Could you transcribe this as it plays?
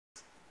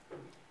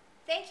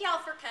Thank you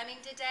all for coming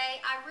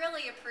today. I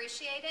really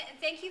appreciate it, and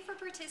thank you for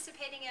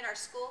participating in our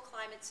school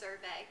climate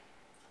survey.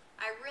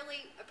 I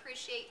really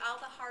appreciate all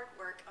the hard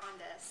work on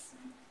this.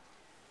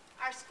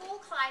 Our school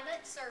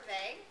climate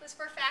survey was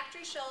for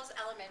Factory Shoals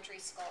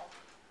Elementary School.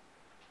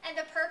 And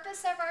the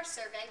purpose of our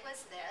survey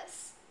was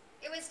this.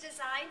 It was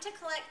designed to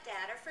collect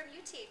data from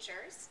you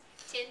teachers.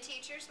 10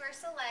 teachers were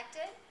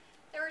selected.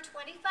 There were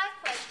 25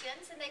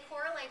 questions, and they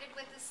correlated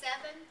with the 7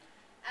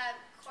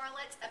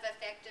 correlates of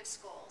effective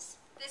schools.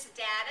 This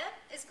data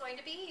is going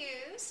to be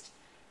used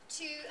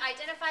to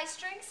identify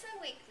strengths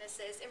and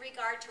weaknesses in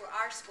regard to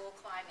our school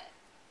climate.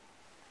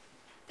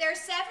 There are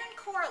 7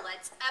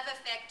 correlates of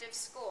effective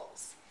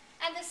schools,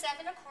 and the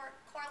 7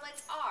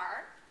 correlates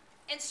are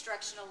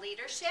instructional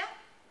leadership,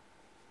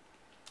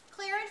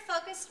 clear and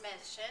focused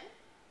mission,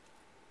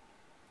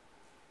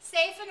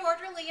 safe and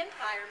orderly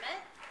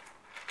environment,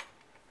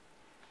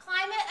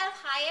 climate of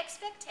high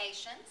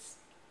expectations,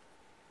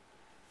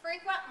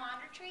 frequent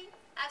monitoring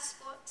of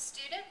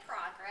student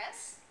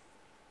progress,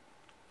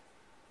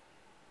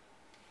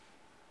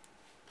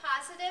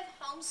 positive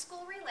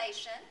homeschool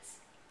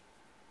relations,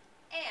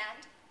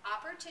 and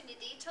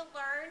opportunity to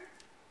learn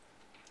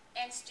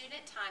and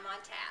student time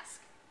on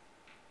task.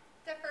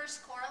 The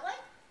first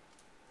correlate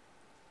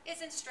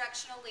is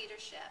instructional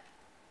leadership.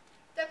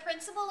 The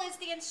principal is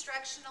the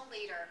instructional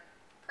leader.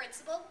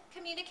 Principal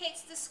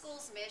communicates the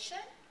school's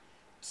mission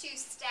to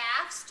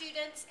staff,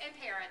 students, and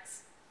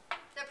parents.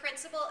 The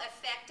principal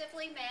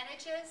effectively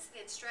manages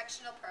the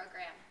instructional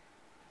program.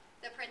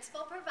 The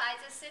principal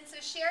provides a sense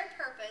of shared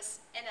purpose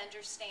and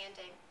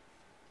understanding.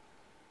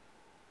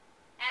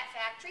 At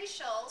Factory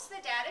Shoals,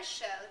 the data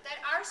show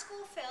that our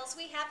school feels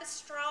we have a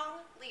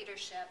strong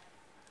leadership.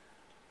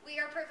 We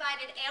are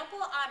provided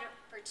ample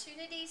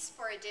opportunities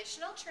for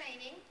additional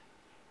training,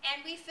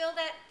 and we feel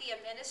that the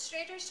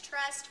administrators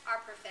trust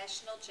our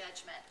professional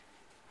judgment.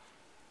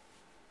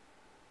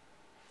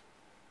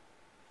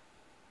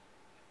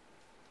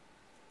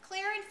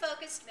 Clear and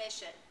focused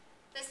mission.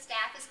 The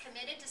staff is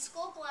committed to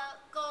school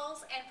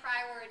goals and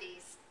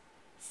priorities.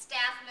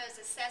 Staff knows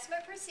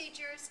assessment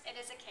procedures and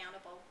is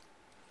accountable.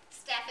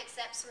 Staff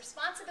accepts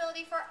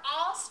responsibility for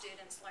all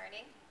students'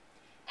 learning,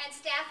 and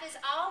staff is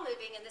all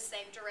moving in the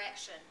same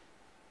direction.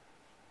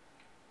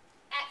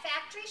 At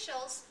Factory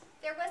Shoals,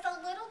 there was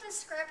a little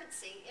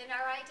discrepancy in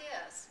our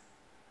ideas.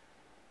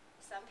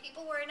 Some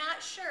people were not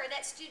sure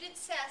that student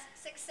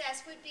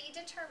success would be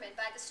determined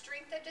by the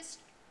strength of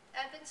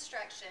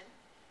instruction,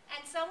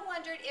 and some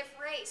wondered if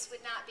race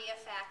would not be a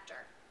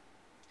factor.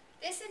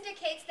 This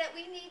indicates that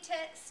we need to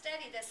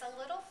study this a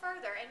little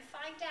further and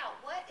find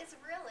out what is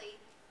really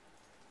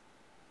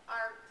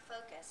our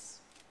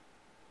focus.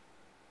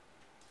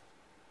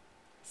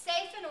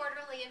 Safe and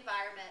orderly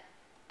environment.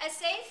 A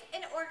safe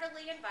and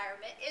orderly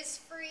environment is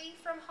free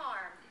from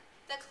harm.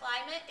 The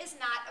climate is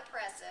not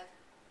oppressive.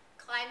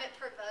 Climate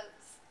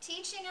provokes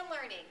teaching and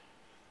learning.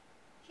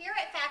 Here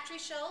at Factory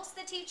Shoals,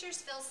 the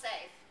teachers feel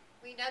safe.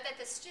 We know that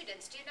the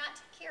students do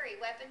not carry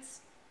weapons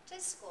to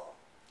school.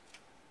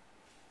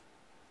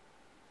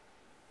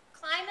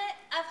 Climate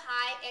of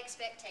high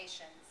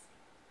expectations.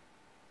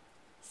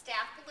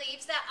 Staff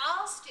believes that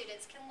all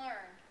students can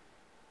learn.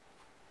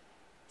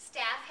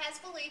 Staff has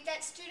believed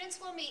that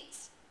students will meet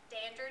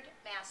standard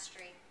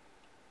mastery.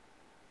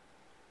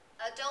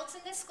 Adults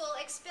in the school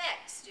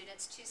expect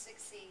students to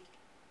succeed.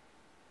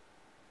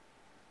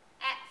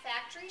 At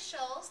Factory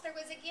Shoals, there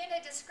was again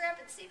a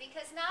discrepancy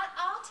because not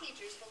all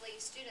teachers believe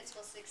students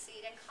will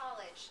succeed in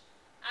college.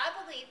 I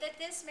believe that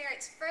this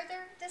merits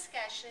further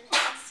discussion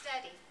and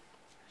study.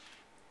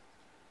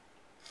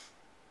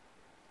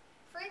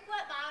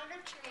 Frequent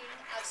monitoring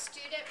of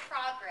student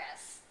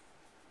progress.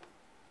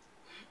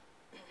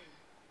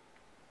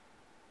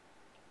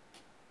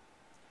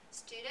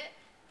 Student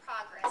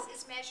progress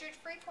is measured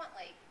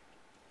frequently.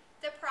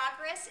 The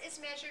progress is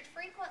measured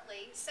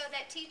frequently so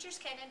that teachers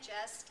can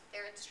adjust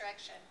their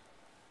instruction.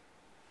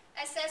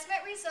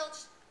 Assessment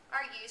results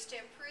are used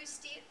to improve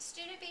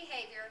student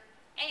behavior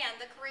and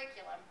the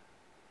curriculum.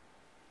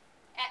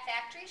 At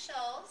Factory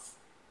Shoals,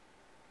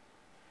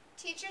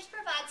 teachers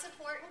provide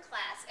support in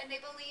class and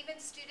they believe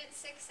in student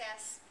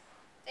success.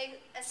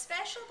 They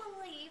especially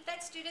believe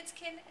that students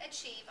can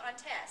achieve on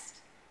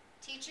tests.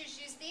 Teachers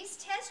use these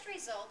test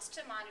results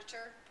to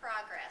monitor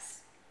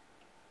progress.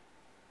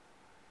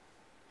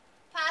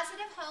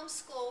 Positive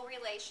homeschool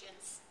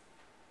relations.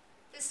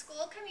 The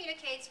school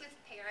communicates with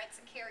parents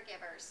and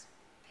caregivers.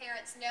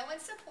 Parents know and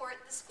support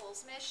the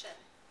school's mission.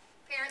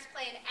 Parents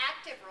play an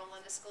active role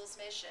in the school's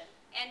mission,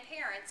 and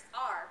parents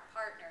are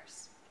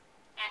partners.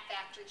 At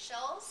Factory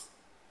Shoals,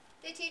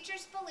 the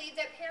teachers believe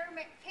that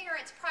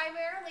parents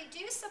primarily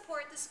do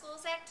support the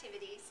school's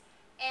activities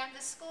and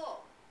the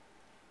school.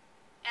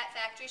 At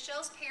Factory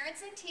Shoals,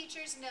 parents and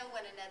teachers know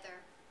one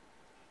another.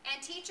 And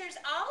teachers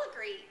all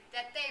agree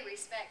that they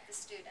respect the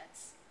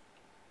students.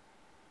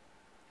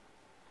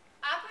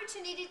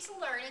 Opportunity to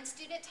learn and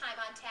student time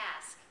on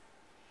task.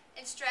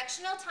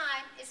 Instructional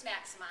time is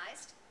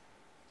maximized.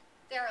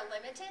 There are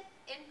limited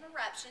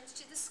interruptions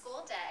to the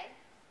school day.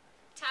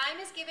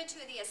 Time is given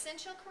to the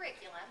essential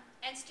curriculum,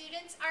 and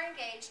students are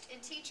engaged in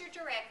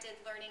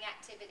teacher-directed learning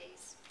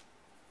activities.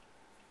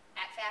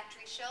 At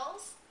Factory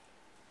Shoals,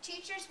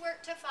 teachers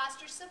work to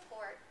foster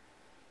support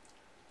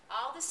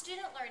all the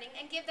student learning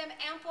and give them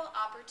ample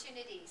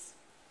opportunities.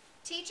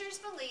 Teachers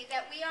believe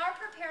that we are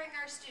preparing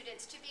our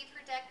students to be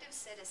productive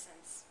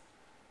citizens.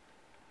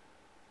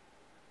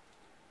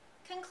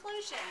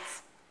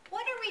 Conclusions.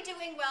 What are we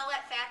doing well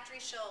at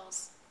Factory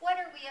Shoals? What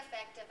are we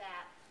effective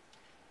at?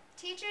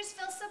 Teachers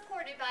feel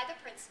supported by the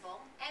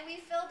principal, and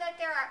we feel that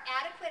there are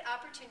adequate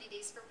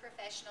opportunities for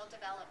professional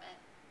development.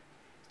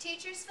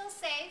 Teachers feel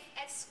safe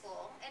at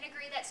school and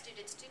agree that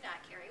students do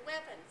not carry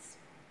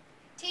weapons.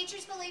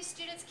 Teachers believe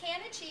students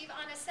can achieve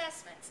on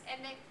assessments and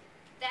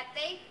that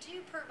they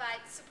do provide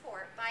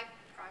support by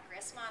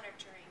progress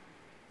monitoring.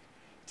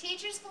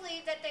 Teachers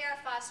believe that they are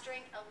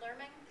fostering a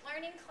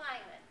learning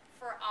climate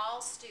for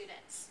all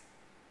students.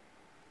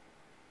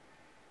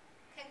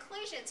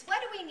 Conclusions.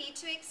 What do we need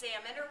to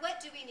examine, or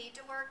what do we need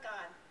to work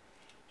on?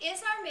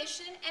 Is our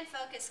mission and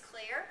focus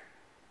clear?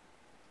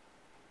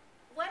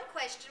 One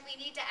question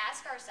we need to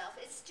ask ourselves,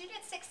 is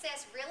student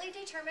success really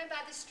determined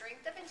by the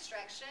strength of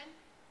instruction?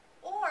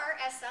 Or,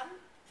 as some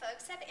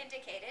folks have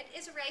indicated,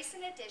 is race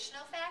an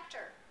additional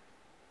factor?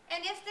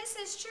 And if this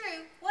is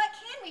true, what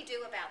can we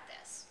do about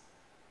this?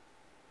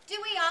 Do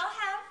we all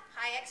have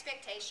high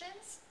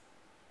expectations?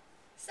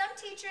 Some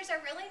teachers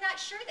are really not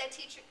sure that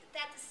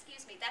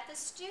the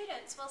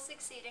students will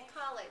succeed in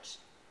college.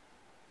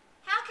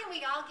 How can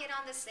we all get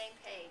on the same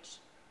page?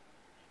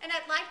 And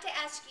I'd like to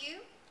ask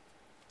you,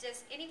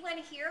 does anyone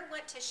here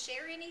want to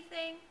share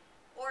anything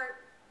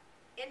or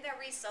in their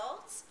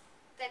results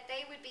that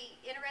they would be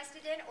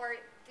interested in, or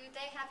do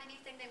they have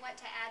anything they want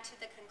to add to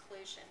the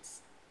conclusions?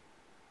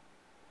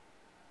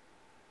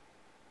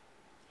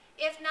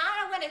 If not,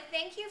 I want to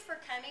thank you for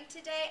coming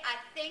today. I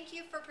thank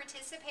you for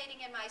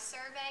participating in my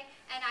survey,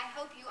 and I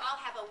hope you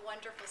all have a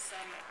wonderful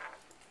summer.